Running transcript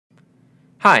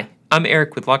Hi, I'm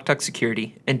Eric with Loc-Doc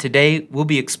Security, and today we'll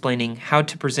be explaining how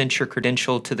to present your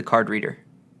credential to the card reader.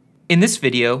 In this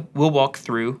video, we'll walk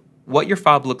through what your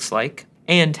fob looks like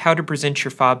and how to present your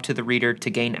fob to the reader to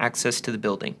gain access to the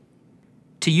building.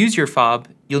 To use your fob,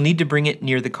 you'll need to bring it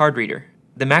near the card reader.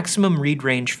 The maximum read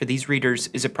range for these readers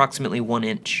is approximately 1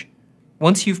 inch.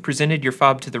 Once you've presented your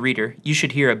fob to the reader, you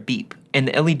should hear a beep, and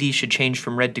the LED should change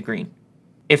from red to green.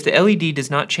 If the LED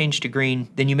does not change to green,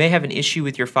 then you may have an issue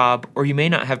with your fob or you may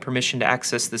not have permission to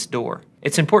access this door.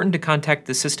 It's important to contact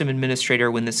the system administrator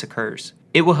when this occurs.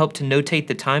 It will help to notate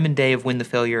the time and day of when the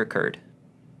failure occurred.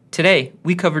 Today,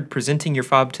 we covered presenting your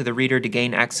fob to the reader to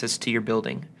gain access to your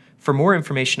building. For more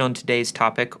information on today's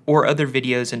topic or other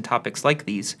videos and topics like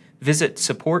these, visit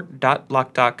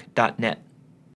support.locdoc.net.